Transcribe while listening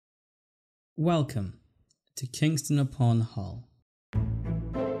Welcome to Kingston upon Hull.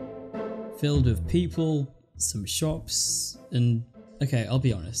 Filled with people, some shops, and okay, I'll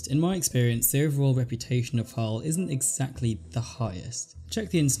be honest, in my experience the overall reputation of Hull isn't exactly the highest. Check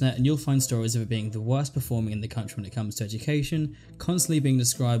the internet and you'll find stories of it being the worst performing in the country when it comes to education, constantly being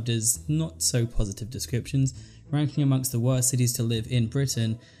described as not so positive descriptions, ranking amongst the worst cities to live in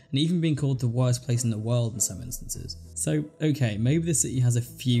Britain, and even being called the worst place in the world in some instances. So okay, maybe the city has a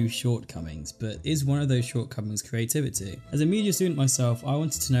few shortcomings, but is one of those shortcomings creativity? As a media student myself, I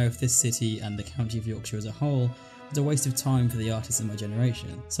wanted to know if this city and the county of Yorkshire as a whole was a waste of time for the artists in my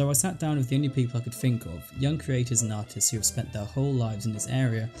generation. So I sat down with the only people I could think of, young creators and artists who have spent their whole lives in this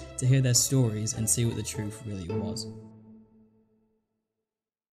area, to hear their stories and see what the truth really was.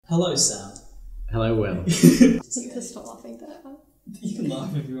 Hello, Sam. Hello, Will. You can stop laughing there. You can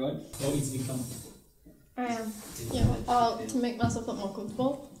laugh if you want. I want you to be comfortable. I am. Yeah, to make myself look more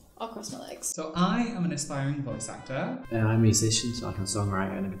comfortable, I'll cross my legs. So I am an aspiring voice actor. I'm a musician, so I'm a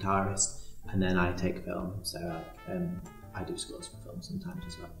songwriter and a guitarist, and then I take film, so I do scores for film sometimes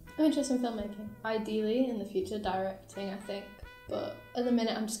as well. I'm interested in filmmaking. Ideally, in the future, directing, I think. But at the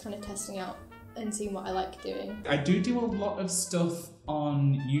minute, I'm just kind of testing out and seeing what I like doing. I do a lot of stuff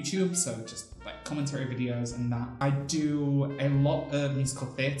on YouTube, so just like commentary videos and that. I do a lot of musical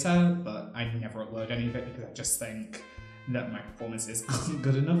theatre, but I never upload any of it because I just think that my performances aren't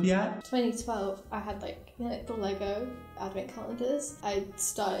good enough yet. 2012, I had the Lego advent calendars. I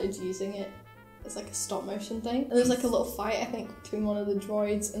started using it as like a stop motion thing. And there was like a little fight, I think, between one of the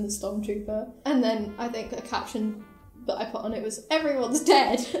droids and the stormtrooper. And then I think a caption that I put on it was, "Everyone's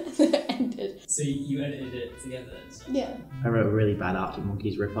dead," and it ended. So you edited it together? So. Yeah. I wrote a really bad Arctic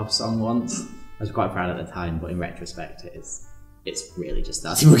Monkeys rip-off song once. I was quite proud at the time, but in retrospect it's really just the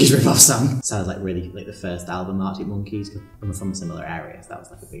Arctic Monkeys rip-off song. Sounds like really like the first album Arctic Monkeys, because I'm from a similar area, so that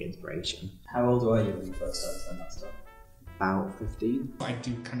was like a big inspiration. How old were you when you first started doing that stuff? About 15. I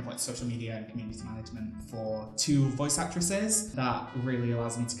do kind of like social media and community management for 2 voice actresses. That really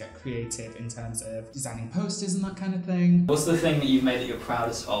allows me to get creative in terms of designing posters and that kind of thing. What's the thing that you've made that you're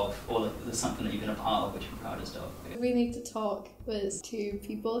proudest of, or there's something that you've been a part of which you're proudest of? We Need to Talk was 2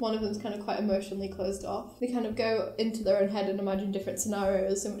 people. One of them's kind of quite emotionally closed off. They kind of go into their own head and imagine different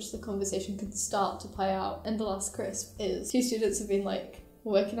scenarios in which the conversation could start to play out. And the last crisp is 2 students have been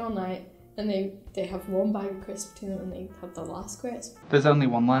working all night, and they have one bag of crisps between them and they have the last crisp. There's only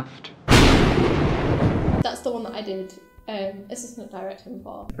one left. That's the one that I did assistant directing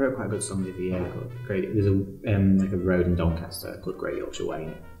for. I wrote quite a good song the other year called Great. There's a road in Doncaster called Great Yorkshire Way,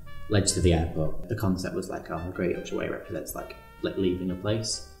 and it led to the airport. The concept was the Great Yorkshire Way represents like leaving a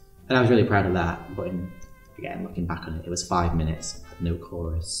place, and I was really proud of that. But again, looking back on it, it was 5 minutes, had no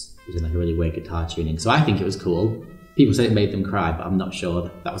chorus. It was in a really weird guitar tuning, so I think it was cool. People said it made them cry, but I'm not sure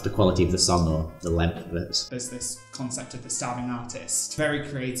that was the quality of the song or the length of it. There's this concept of the starving artist. Very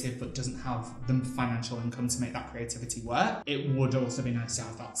creative, but doesn't have the financial income to make that creativity work. It would also be nice to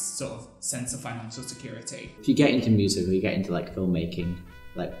have that sort of sense of financial security. If you get into music or you get into filmmaking,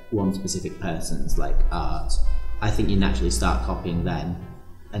 one specific person's art, I think you naturally start copying them.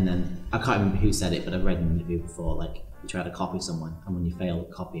 And then, I can't remember who said it, but I've read an interview before, you try to copy someone, and when you fail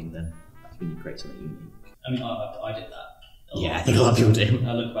at copying them, that's when you create something unique. I mean, I did that. Yeah, I think a lot of people do.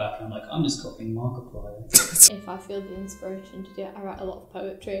 I look back and I'm like, I'm just copying Markiplier. If I feel the inspiration to do it, I write a lot of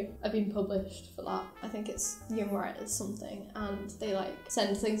poetry. I've been published for that. I think it's Young Writers something, and they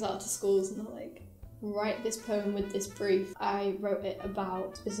send things out to schools and they're like, write this poem with this brief. I wrote it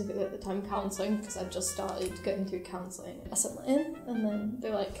about, specifically at the time, counselling, because I'd just started going through counselling. I sent that in, and then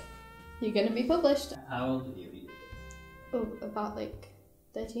they're like, you're going to be published. How old were you? Oh, about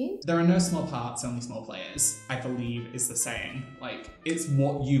 13? There are no small parts, only small players, I believe is the saying. It's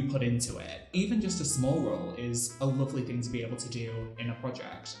what you put into it. Even just a small role is a lovely thing to be able to do in a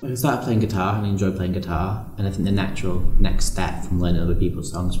project. I started playing guitar and I enjoy playing guitar, and I think the natural next step from learning other people's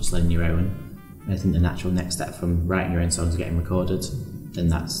songs was learning your own. And I think the natural next step from writing your own songs is getting recorded, then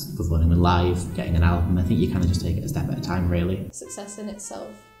that's performing them live, getting an album. I think you kind of just take it a step at a time, really. Success in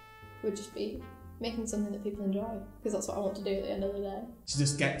itself would just be making something that people enjoy, because that's what I want to do at the end of the day. To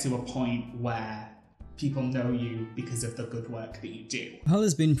just get to a point where people know you because of the good work that you do. Hull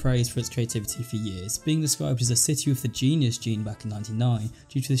has been praised for its creativity for years, being described as a city with the genius gene back in '99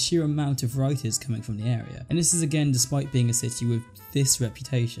 due to the sheer amount of writers coming from the area. And this is again despite being a city with this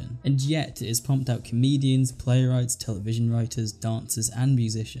reputation. And yet it has pumped out comedians, playwrights, television writers, dancers and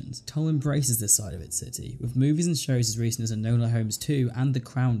musicians. Hull embraces this side of its city, with movies and shows as recent as Enola Holmes 2 and The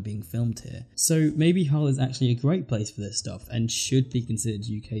Crown being filmed here. So maybe Hull is actually a great place for this stuff and should be considered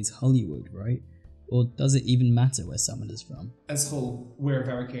UK's Hollywood, right? Or does it even matter where someone is from? As Hull, we're a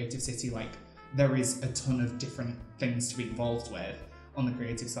very creative city. there is a ton of different things to be involved with on the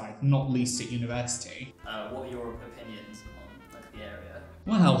creative side, not least at university. What are your opinions on like the area?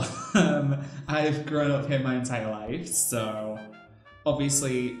 Well, I've grown up here my entire life, so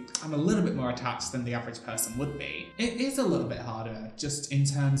obviously I'm a little bit more attached than the average person would be. It is a little bit harder just in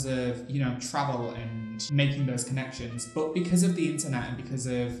terms of, you know, travel and making those connections, but because of the internet and because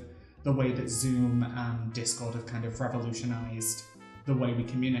of the way that Zoom and Discord have kind of revolutionised the way we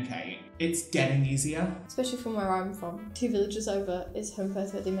communicate, it's getting easier. Especially from where I'm from. 2 villages over is home fair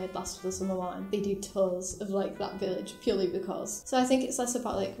that they made last for the summer wine. They do tours of like that village purely because. So I think it's less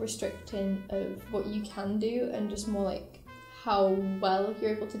about like restricting of what you can do and just more like how well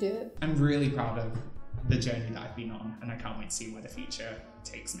you're able to do it. I'm really proud of the journey that I've been on, and I can't wait to see where the future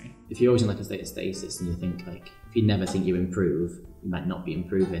takes me. If you're always in like a state of stasis and you think like, if you never think you improve, you might not be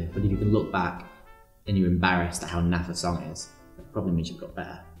improving. But if you can look back and you're embarrassed at how naff a song is, that probably means you've got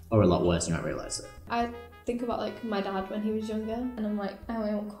better. Or a lot worse, you might realise it. I think about like my dad when he was younger, and I'm like, oh,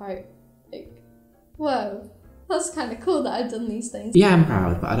 I'm quite like, whoa, that's kind of cool that I've done these things. Yeah, I'm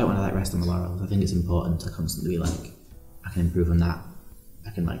proud, but I don't want to like rest on my laurels. I think it's important to constantly be like, I can improve on that.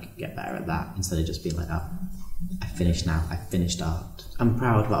 I can like get better at that, instead of just being like, oh, I finished now, I finished art. I'm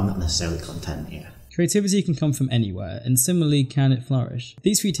proud, but I'm not necessarily content here. Creativity can come from anywhere, and similarly can it flourish.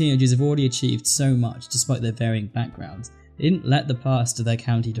 These 3 teenagers have already achieved so much despite their varying backgrounds. They didn't let the past of their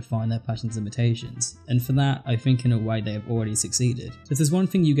county define their passions and limitations, and for that, I think in a way they have already succeeded. If there's one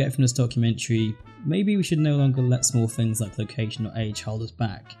thing you get from this documentary, maybe we should no longer let small things like location or age hold us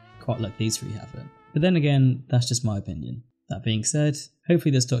back, quite like these 3 haven't. But then again, that's just my opinion. That being said,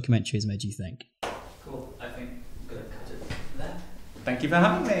 hopefully this documentary has made you think. Cool, I think I'm gonna cut it there. Thank you for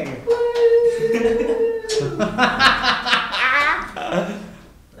having me.